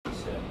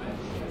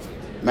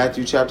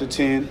Matthew chapter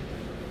 10,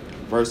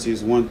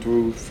 verses 1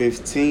 through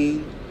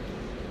 15.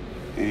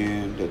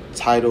 And the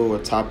title or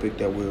topic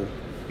that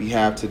we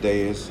have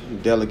today is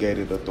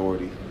Delegated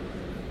Authority.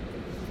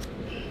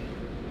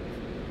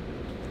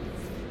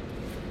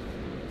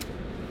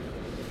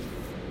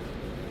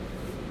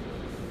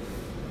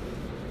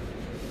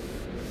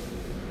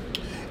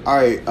 All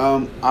right,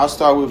 I'll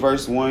start with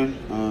verse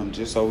 1,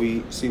 just so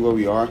we see where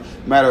we are.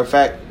 Matter of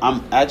fact,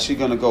 I'm actually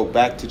going to go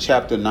back to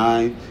chapter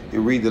 9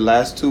 and read the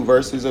last two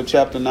verses of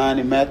chapter 9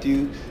 in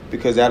Matthew,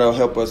 because that'll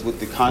help us with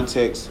the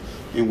context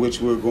in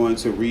which we're going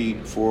to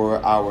read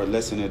for our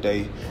lesson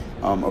today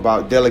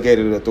about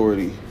delegated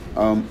authority.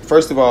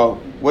 First of all,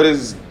 what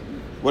does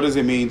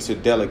it mean to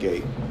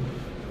delegate?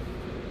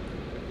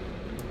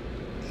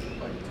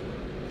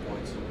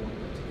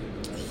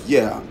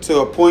 Yeah, to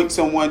appoint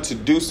someone to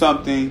do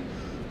something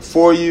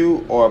for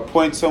you, or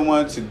appoint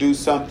someone to do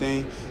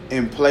something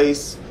in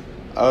place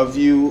of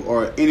you,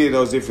 or any of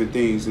those different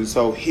things. And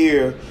so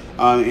here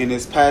in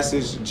this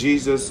passage,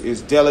 Jesus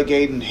is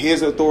delegating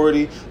his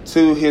authority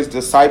to his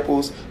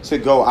disciples to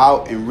go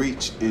out and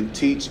reach and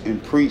teach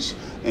and preach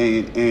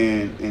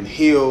and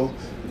heal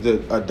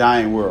a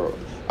dying world.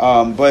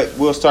 But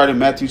we'll start in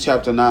Matthew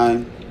chapter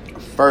 9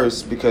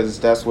 first, because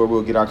that's where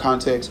we'll get our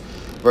context.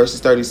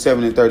 Verses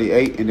 37 and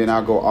 38, and then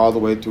I'll go all the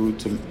way through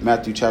to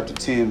Matthew chapter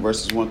 10,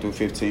 verses 1 through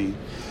 15.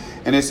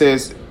 And it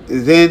says,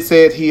 "Then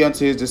said he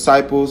unto his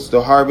disciples,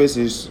 the harvest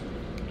is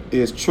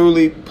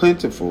truly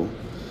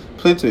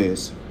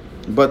plenteous,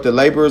 but the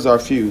laborers are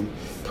few.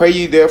 Pray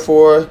ye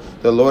therefore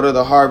the Lord of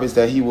the harvest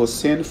that he will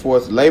send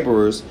forth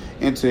laborers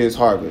into his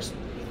harvest."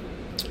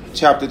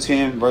 Chapter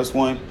 10, verse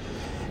 1.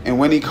 "And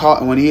when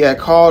he had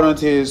called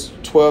unto his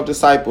 12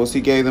 disciples,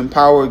 he gave them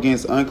power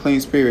against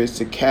unclean spirits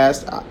to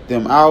cast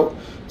them out,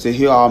 to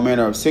heal all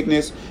manner of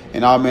sickness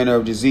and all manner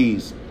of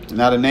disease.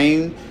 Now the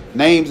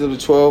names of the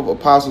 12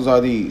 apostles are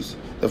these: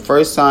 the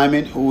first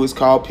Simon, who is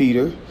called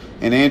Peter,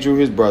 and Andrew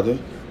his brother,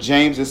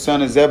 James the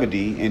son of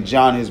Zebedee, and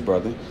John his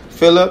brother,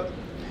 Philip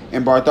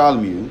and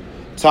Bartholomew,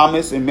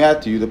 Thomas and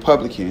Matthew the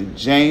publican,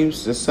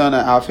 James the son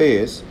of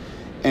Alphaeus,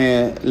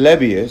 and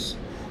Lebbaeus,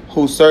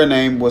 whose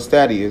surname was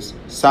Thaddeus,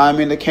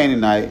 Simon the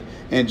Canaanite,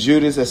 and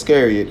Judas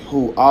Iscariot,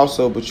 who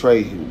also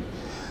betrayed him."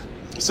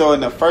 So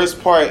in the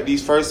first part,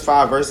 these first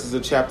 5 verses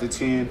of chapter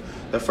 10,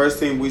 the first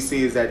thing we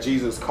see is that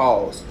Jesus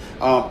calls.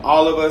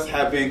 All of us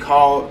have been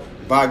called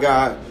by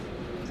God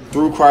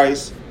through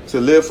Christ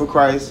to live for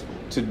Christ,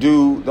 to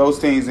do those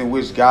things in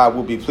which God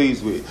will be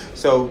pleased with.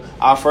 So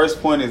our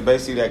first point is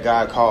basically that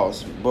God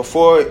calls.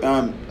 Before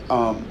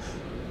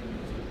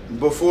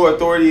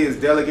authority is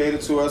delegated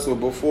to us, or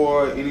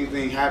before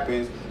anything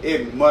happens,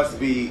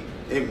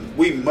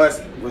 we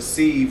must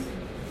receive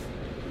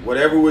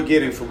whatever we're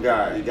getting from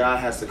God, and God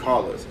has to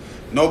call us.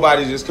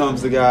 Nobody just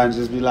comes to God and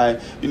just be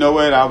like, you know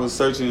what, I was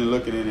searching and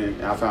looking in it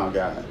and I found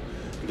God.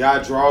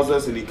 God draws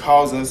us and he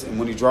calls us, and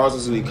when he draws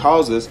us and he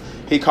calls us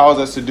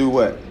to do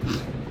what?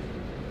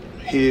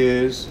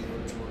 His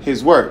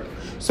work.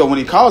 So when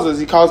he calls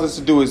us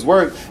to do his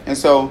work. And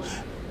so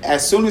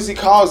as soon as he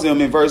calls them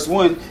in verse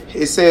 1,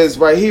 it says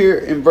right here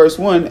in verse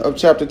 1 of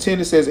chapter 10,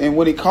 it says, "And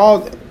when he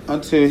called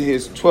unto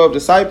his 12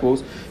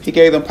 disciples, he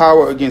gave them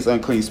power against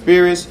unclean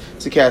spirits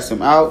to cast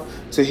them out,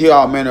 to heal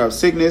all manner of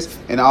sickness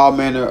and all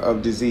manner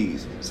of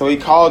disease." So he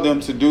called them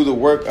to do the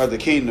work of the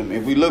kingdom.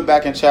 If we look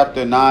back in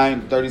chapter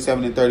 9,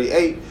 37 and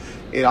 38,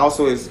 it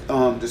also is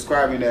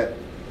describing that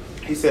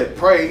he said,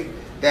 pray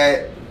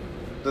that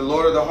the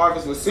Lord of the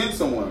harvest will send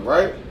someone,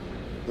 right?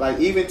 Like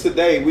even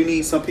today, we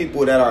need some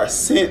people that are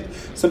sent,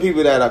 some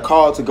people that are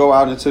called to go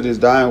out into this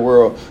dying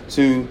world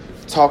to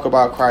talk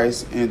about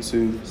Christ and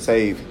to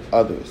save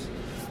others.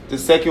 The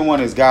second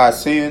one is God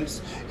sends.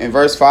 In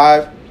verse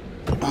 5,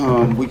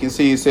 we can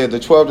see it said the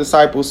 12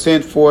 disciples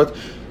sent forth.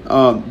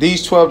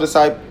 These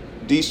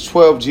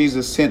 12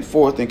 Jesus sent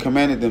forth and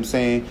commanded them,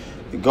 saying,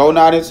 "Go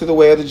not into the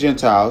way of the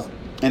Gentiles,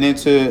 and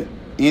into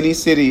any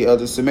city of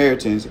the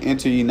Samaritans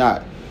enter ye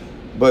not,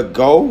 but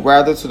go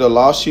rather to the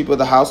lost sheep of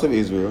the house of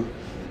Israel.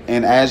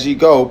 And as ye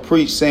go,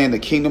 preach, saying, the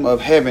kingdom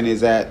of heaven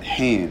is at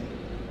hand."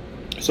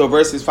 So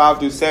verses 5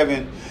 through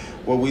 7,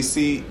 what we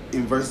see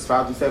in verses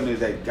 5 through 7 is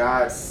that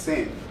God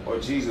sent, or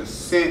Jesus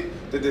sent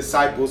the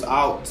disciples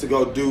out to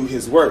go do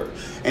his work.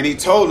 And he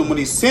told them when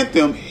he sent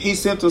them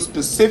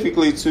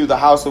specifically to the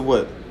house of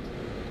what?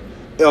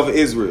 Of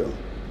Israel.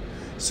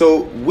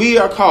 So we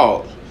are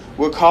called.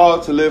 We're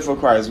called to live for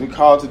Christ. We're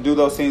called to do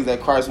those things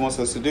that Christ wants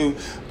us to do.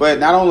 But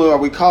not only are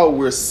we called,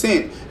 we're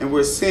sent. And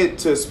we're sent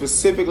to a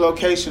specific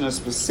location, a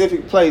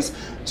specific place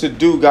to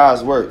do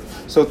God's work.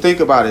 So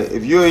think about it.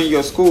 If you're in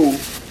your school,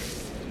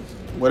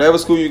 whatever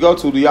school you go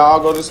to, do y'all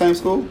all go to the same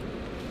school?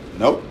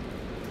 Nope.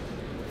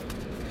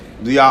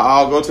 Do y'all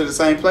all go to the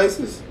same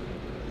places?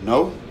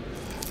 No.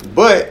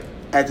 But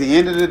at the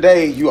end of the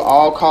day, you're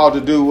all called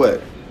to do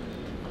what?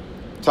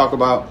 Talk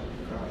about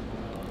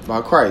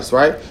Christ,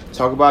 right?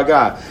 Talk about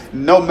God.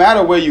 No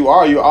matter where you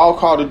are, you're all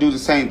called to do the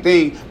same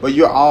thing, but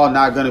you're all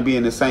not going to be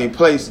in the same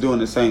place doing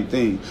the same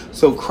thing.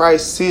 So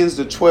Christ sends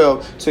the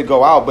 12 to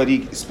go out, but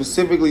he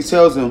specifically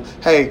tells them,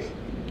 hey,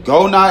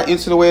 Go not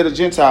into the way of the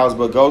Gentiles,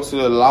 but go to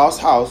the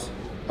lost house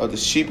of the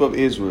sheep of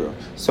Israel.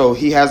 So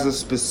he has a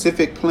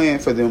specific plan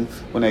for them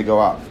when they go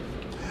out.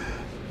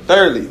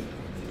 Thirdly,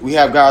 we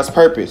have God's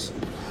purpose.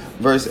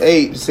 Verse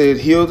 8 said,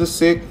 heal the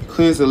sick,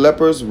 cleanse the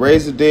lepers,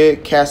 raise the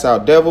dead, cast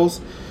out devils.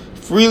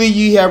 Freely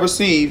ye have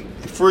received,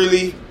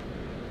 freely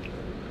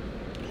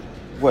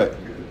what?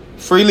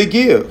 Freely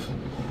give.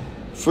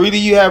 Freely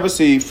you have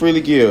received,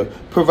 freely give.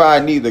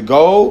 Provide neither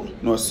gold,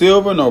 nor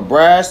silver, nor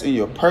brass in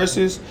your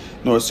purses,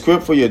 nor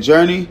scrip for your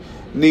journey,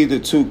 neither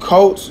two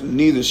coats,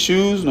 neither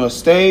shoes, nor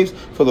staves,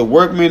 for the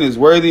workman is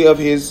worthy of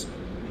his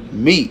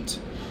meat.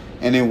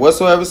 And in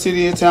whatsoever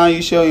city or town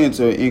ye shall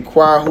enter,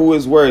 inquire who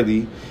is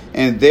worthy,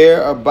 and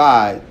there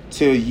abide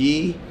till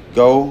ye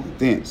go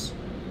thence.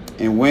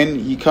 And when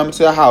ye come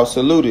to the house,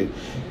 salute it.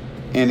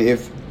 And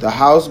if the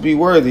house be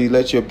worthy,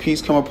 let your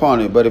peace come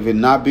upon it. But if it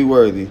not be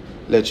worthy,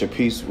 let your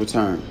peace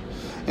return.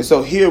 And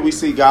so here we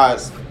see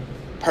God's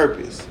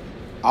purpose.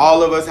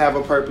 All of us have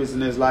a purpose in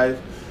this life.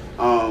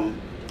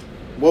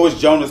 What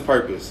was Jonah's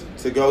purpose?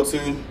 To go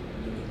to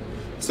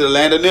the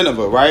land of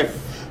Nineveh, right?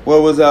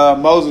 What was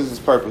Moses'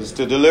 purpose?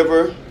 To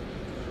deliver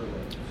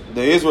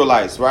the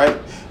Israelites, right?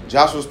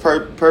 Joshua's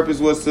purpose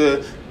was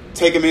to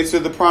take them into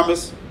the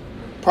promised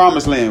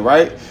land,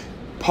 right?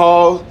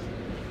 Paul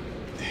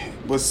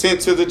was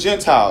sent to the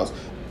Gentiles.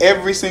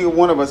 Every single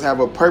one of us have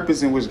a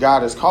purpose in which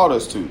God has called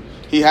us to.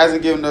 He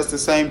hasn't given us the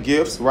same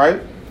gifts,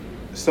 right?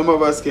 Some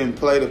of us can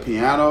play the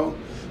piano.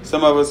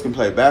 Some of us can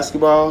play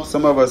basketball.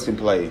 Some of us can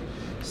play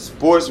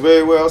sports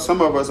very well.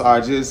 Some of us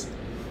are just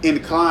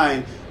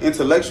inclined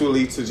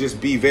intellectually to just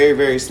be very,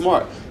 very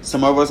smart.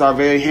 Some of us are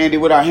very handy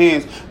with our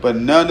hands, but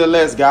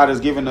nonetheless, God has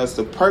given us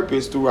the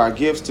purpose through our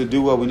gifts to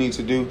do what we need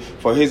to do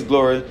for his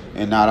glory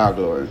and not our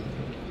glory.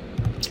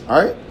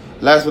 All right.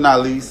 Last but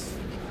not least,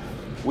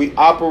 we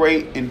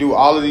operate and do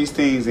all of these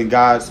things in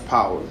God's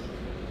power.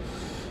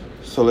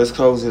 So let's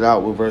close it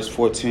out with verse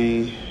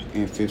 14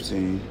 and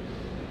 15.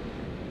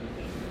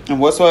 And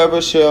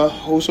whosoever shall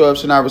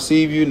not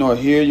receive you nor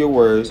hear your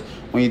words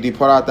when you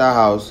depart out thy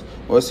house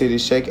or city,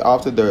 shake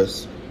off the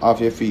dust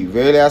off your feet.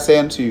 Verily I say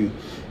unto you,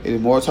 it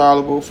is more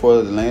tolerable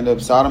for the land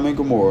of Sodom and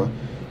Gomorrah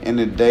in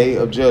the day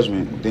of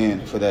judgment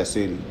than for that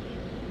city.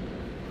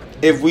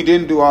 If we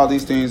didn't do all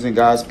these things in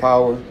God's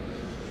power,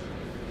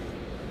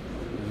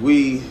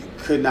 we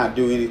could not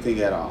do anything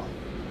at all.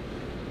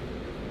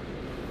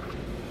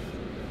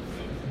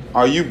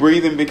 Are you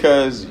breathing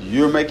because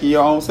you're making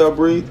your own self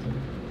breathe?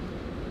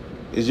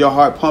 Is your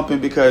heart pumping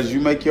because you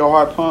make your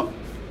heart pump?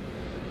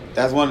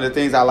 That's one of the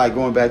things I like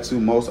going back to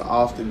most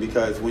often,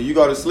 because when you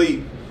go to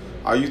sleep,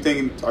 are you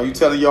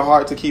telling your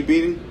heart to keep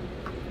beating?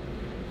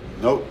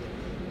 Nope.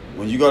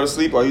 When you go to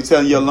sleep, are you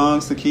telling your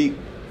lungs to keep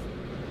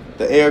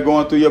the air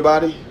going through your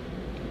body?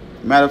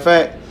 Matter of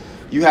fact,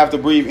 you have to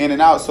breathe in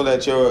and out so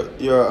that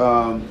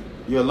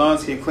your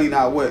lungs can clean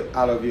out what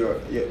out of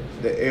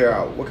the air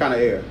out. What kind of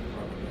air?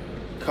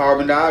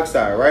 Carbon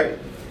dioxide, right?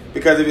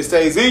 Because if it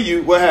stays in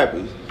you, what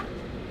happens?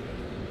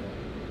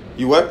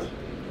 You what?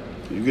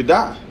 You could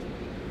die.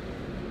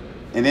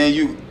 And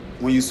then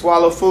when you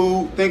swallow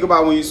food, think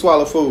about when you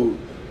swallow food,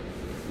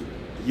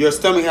 your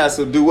stomach has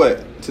to do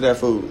what to that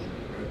food?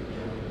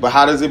 But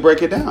how does it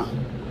break it down?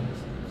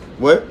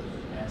 What?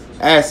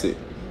 Acid.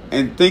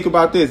 And think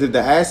about this. If the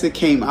acid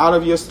came out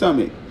of your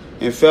stomach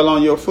and fell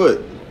on your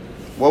foot,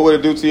 what would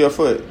it do to your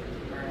foot?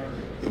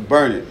 It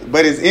burn it.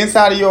 But it's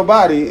inside of your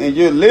body and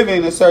you're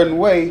living a certain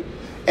way.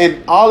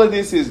 And all of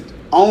this is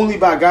only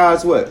by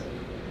God's what?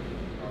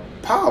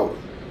 Power.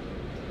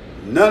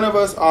 None of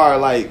us are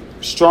like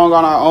strong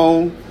on our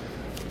own.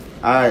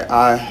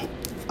 I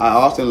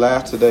often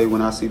laugh today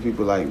when I see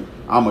people like,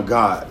 I'm a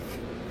God.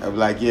 I'm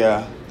like,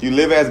 yeah, you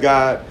live as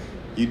God,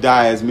 you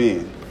die as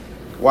men.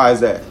 Why is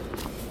that?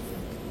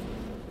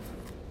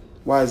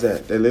 Why is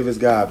that? They live as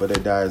God, but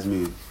they die as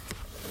men.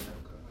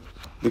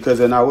 Because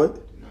they're not what?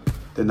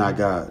 They're not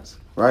gods,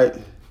 right?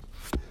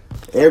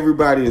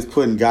 Everybody is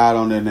putting God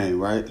on their name,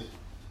 right?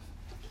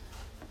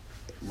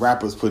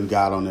 Rappers putting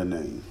God on their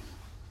name.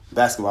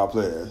 Basketball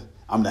players,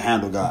 I'm the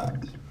handle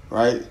God,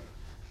 right?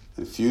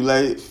 A few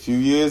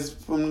years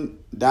from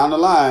down the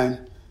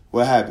line,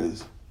 what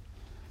happens?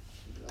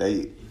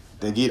 They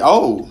get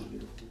old.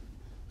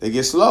 They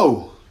get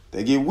slow.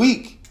 They get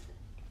weak.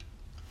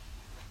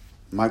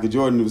 Michael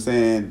Jordan was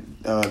saying,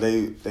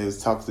 they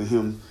was talking to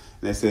him,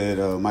 and they said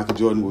Michael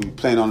Jordan would be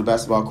playing on the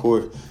basketball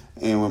court,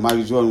 and when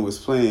Michael Jordan was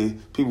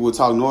playing, people would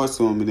talk noise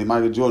to him, and then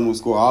Michael Jordan would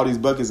score all these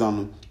buckets on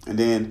them. And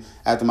then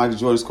after Michael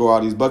Jordan scored all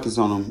these buckets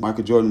on him,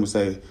 Michael Jordan would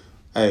say,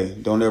 hey,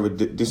 don't ever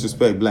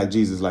disrespect Black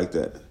Jesus like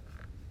that.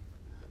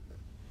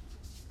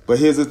 But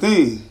here's the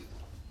thing.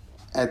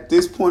 At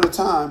this point in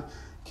time,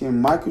 can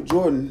Michael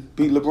Jordan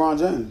beat LeBron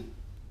James?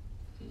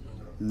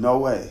 No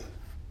way.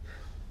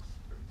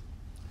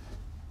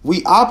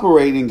 We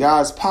operate in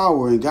God's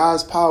power, and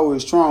God's power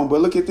is strong.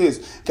 But look at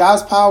this.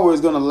 God's power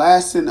is going to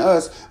last in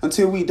us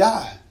until we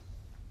die.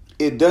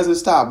 it doesn't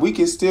stop. We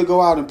can still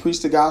go out and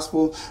preach the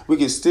gospel. We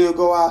can still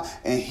go out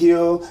and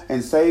heal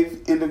and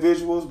save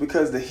individuals,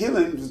 because the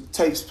healing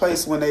takes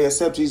place when they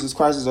accept Jesus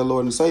Christ as their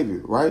Lord and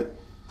Savior, right?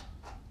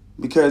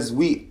 Because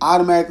we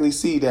automatically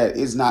see that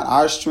it's not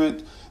our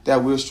strength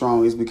that we're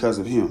strong, it's because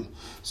of him.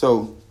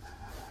 So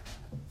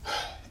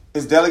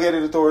it's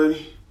delegated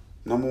authority.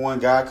 Number one,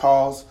 God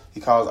calls. He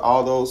calls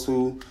all those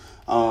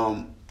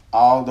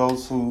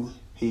who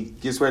he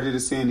gets ready to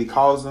send. He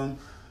calls them.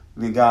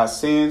 Then God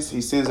sends.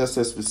 He sends us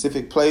to a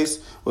specific place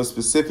with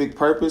specific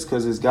purpose,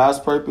 because it's God's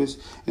purpose.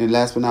 And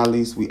last but not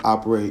least, we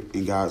operate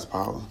in God's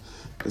power.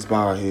 Let's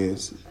bow our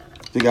heads.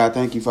 Dear God,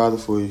 thank you, Father,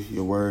 for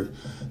your word.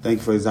 Thank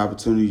you for this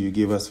opportunity you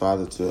give us,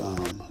 Father, to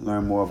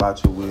learn more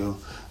about your will,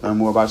 learn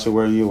more about your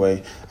word and your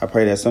way. I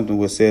pray that something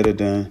was said or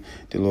done,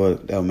 dear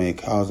Lord, that may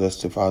cause us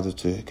to, Father,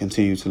 to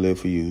continue to live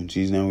for you. In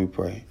Jesus' name we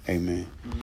pray. Amen.